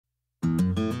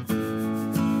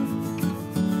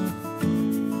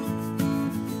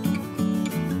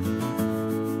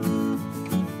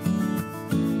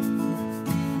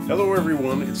Hello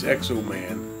everyone, it's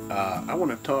Exoman. I want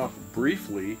to talk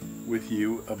briefly with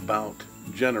you about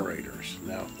generators.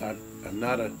 Now, I'm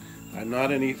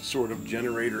not any sort of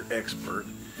generator expert,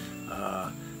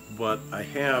 but I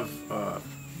have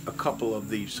a couple of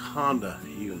these Honda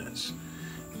units.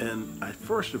 And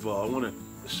first of all, I want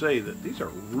to say that these are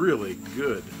really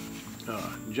good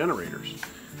generators.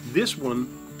 This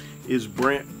one is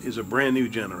a brand new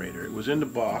generator. It was in the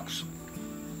box,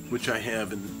 which I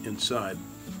have inside.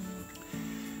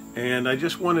 And I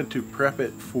just wanted to prep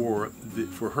it for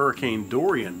Hurricane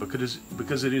Dorian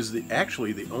because it is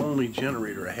actually the only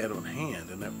generator I had on hand,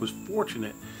 and that was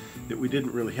fortunate that we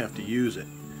didn't really have to use it.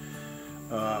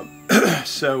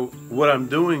 So what I'm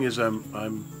doing is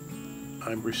I'm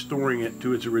restoring it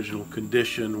to its original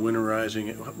condition, winterizing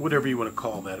it, whatever you want to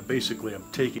call that. Basically, I'm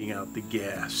taking out the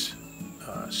gas.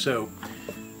 So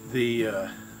the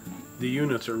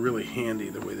units are really handy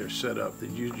the way they're set up. That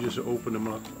you just open them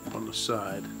up on the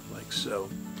side like so,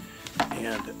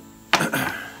 and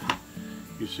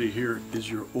you see here is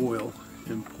your oil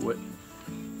input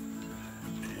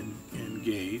and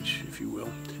gauge, if you will.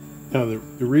 Now the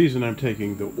reason I'm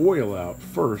taking the oil out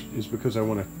first is because I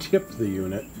want to tip the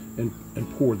unit and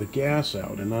pour the gas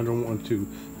out, and I don't want to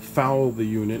foul the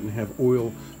unit and have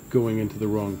oil going into the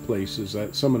wrong places.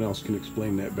 Someone else can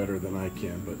explain that better than I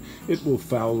can, but it will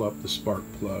foul up the spark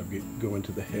plug, go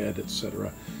into the head,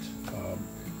 etc.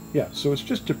 Yeah, so it's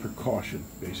just a precaution,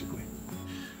 basically.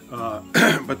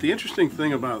 But the interesting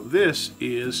thing about this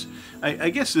is, I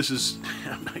guess this is,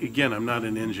 again, I'm not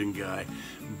an engine guy,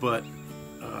 but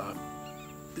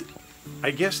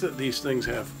I guess that these things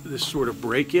have this sort of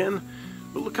break-in,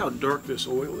 but look how dark this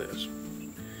oil is.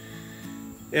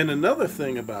 And another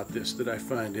thing about this that I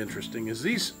find interesting is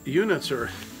these units are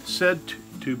said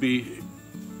to be,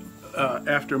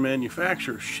 after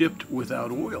manufacture, shipped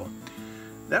without oil.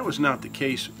 That was not the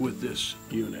case with this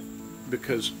unit,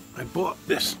 because I bought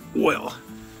this oil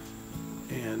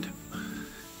and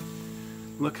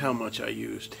look how much I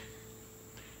used.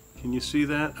 Can you see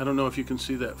that? I don't know if you can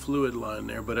see that fluid line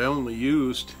there, but I only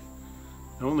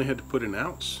had to put an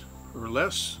ounce or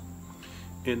less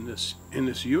in this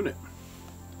unit.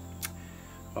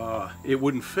 It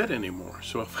wouldn't fit anymore,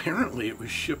 so apparently it was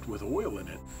shipped with oil in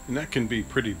it. And that can be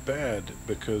pretty bad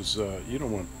because you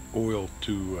don't want oil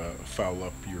to foul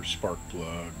up your spark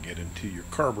plug, get into your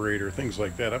carburetor, things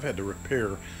like that. I've had to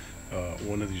repair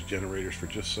one of these generators for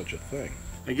just such a thing.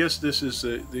 I guess this is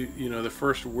the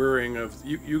first wearing of,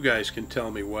 you guys can tell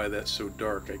me why that's so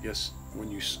dark. I guess when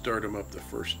you start them up the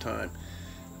first time,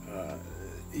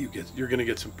 you're going to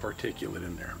get some particulate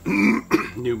in there.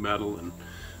 New metal and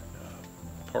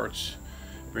parts,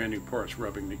 brand new parts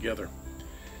rubbing together.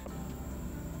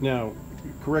 Now,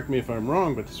 correct me if I'm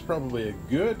wrong, but it's probably a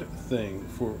good thing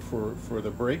for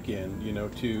the break-in,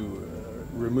 to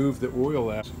remove the oil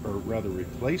out, or rather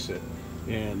replace it,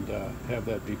 and have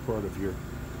that be part of your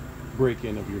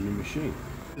break-in of your new machine.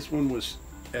 This one was,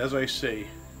 as I say,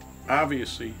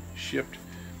 obviously shipped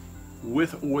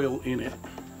with oil in it,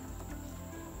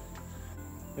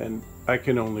 and I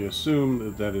can only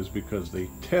assume that is because they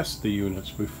test the units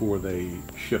before they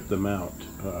ship them out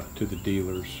to the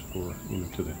dealers or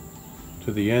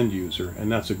to the end user,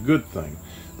 and that's a good thing.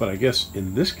 But I guess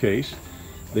in this case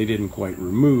they didn't quite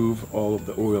remove all of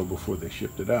the oil before they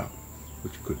shipped it out,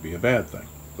 which could be a bad thing,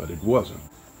 but it wasn't.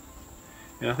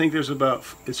 And I think it's about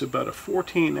a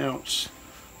 14-ounce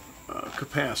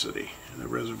capacity in the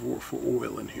reservoir for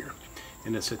oil in here,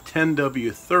 and it's a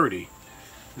 10W30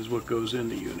 is what goes in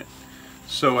the unit.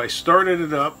 So I started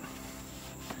it up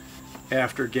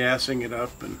after gassing it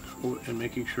up and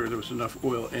making sure there was enough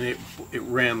oil, and it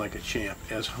ran like a champ,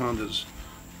 as Hondas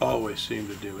always seem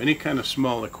to do. Any kind of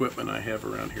small equipment I have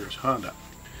around here is Honda.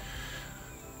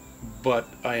 But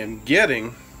I am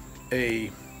getting a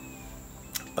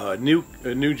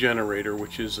new generator,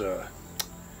 which is I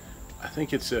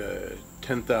think it's a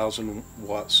 10,000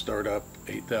 watt startup,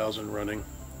 8,000 running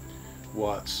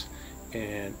watts.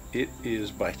 And it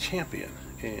is by Champion.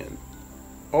 And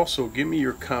also give me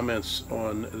your comments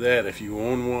on that, if you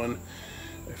own one,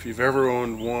 if you've ever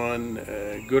owned one,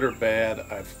 good or bad.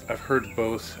 I've heard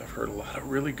both. I've heard a lot of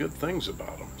really good things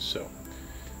about them. So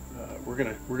we're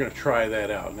gonna try that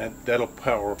out, and that'll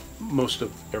power most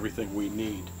of everything we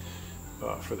need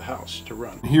for the house to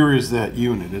run. Here is that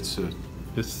unit. It's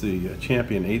the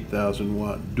Champion 8,000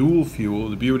 watt dual fuel.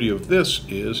 The beauty of this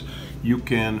is you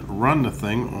can run the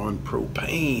thing on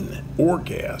propane or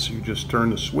gas. You just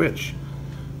turn the switch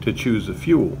to choose the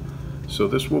fuel. So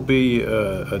this will be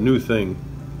a new thing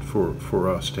for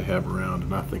us to have around,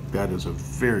 and I think that is a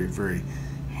very, very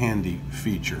handy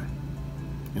feature.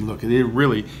 And look,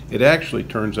 it actually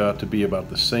turns out to be about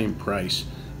the same price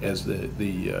as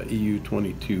the EU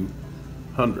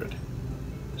 2200.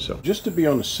 So just to be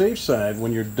on the safe side,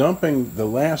 when you're dumping the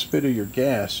last bit of your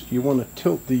gas, you want to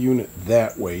tilt the unit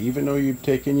that way. Even though you've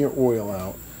taken your oil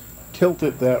out, tilt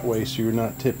it that way so you're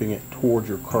not tipping it toward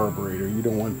your carburetor. You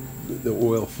don't want the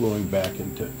oil flowing back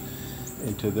into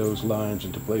those lines,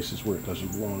 into places where it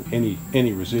doesn't belong,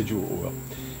 any residual oil.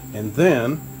 And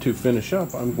then to finish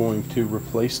up, I'm going to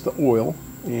replace the oil,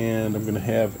 and I'm going to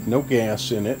have no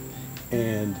gas in it.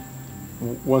 And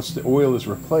once the oil is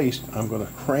replaced, I'm going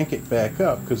to crank it back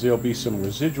up, because there'll be some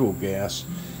residual gas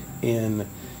in,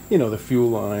 you know, the fuel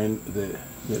line, the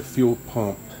fuel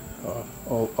pump,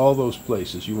 all those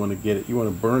places. You want to get it, you want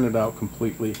to burn it out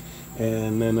completely,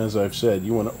 and then, as I've said,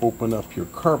 you want to open up your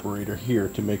carburetor here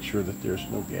to make sure that there's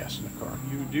no gas in the car.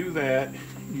 You do that,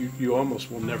 you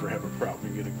almost will never have a problem.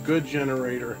 You get a good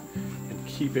generator and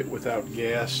keep it without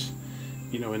gas.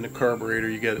 You know, in the carburetor,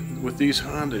 you get, with these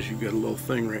Hondas, you get a little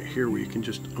thing right here where you can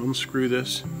just unscrew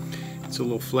this. It's a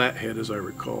little flathead, as I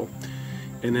recall,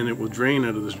 and then it will drain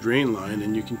out of this drain line,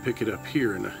 and you can pick it up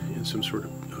here in some sort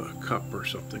of cup or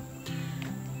something,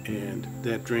 and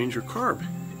that drains your carb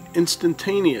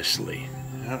instantaneously.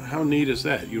 How neat is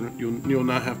that? You'll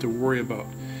not have to worry about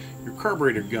your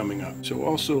carburetor gumming up. So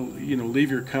also, you know,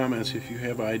 leave your comments if you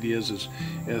have ideas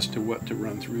as to what to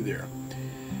run through there.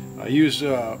 I use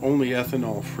only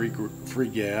ethanol-free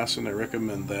gas, and I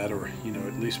recommend that, or, you know,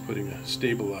 at least putting a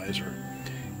stabilizer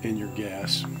in your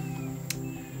gas.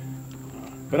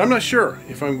 But I'm not sure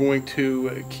if I'm going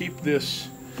to keep this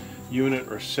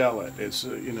unit or sell it. It's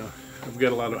you know,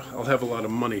 I'll have a lot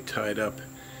of money tied up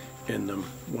in them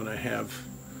when I have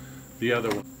the other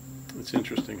one. It's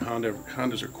interesting.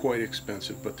 Hondas are quite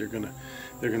expensive, but they're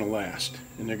gonna last,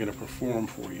 and they're gonna perform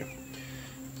for you.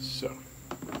 So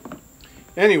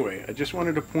anyway, I just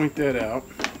wanted to point that out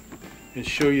and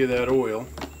show you that oil,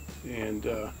 and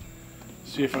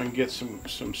see if I can get some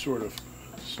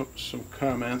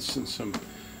comments and some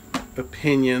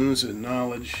opinions and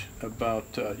knowledge about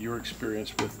your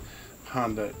experience with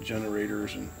Honda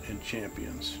generators and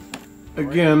Champions.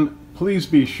 Again, please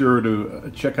be sure to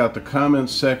check out the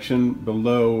comments section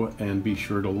below, and be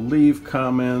sure to leave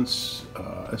comments,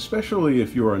 especially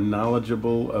if you are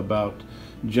knowledgeable about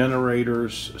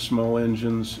generators, small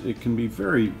engines. It can be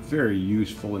very, very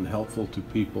useful and helpful to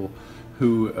people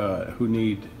who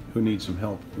need some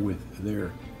help with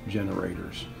their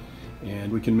generators.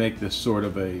 And we can make this sort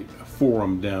of a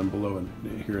forum down below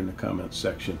here in the comments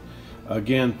section.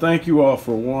 Again, thank you all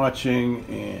for watching,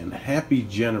 and happy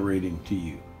generating to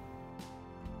you.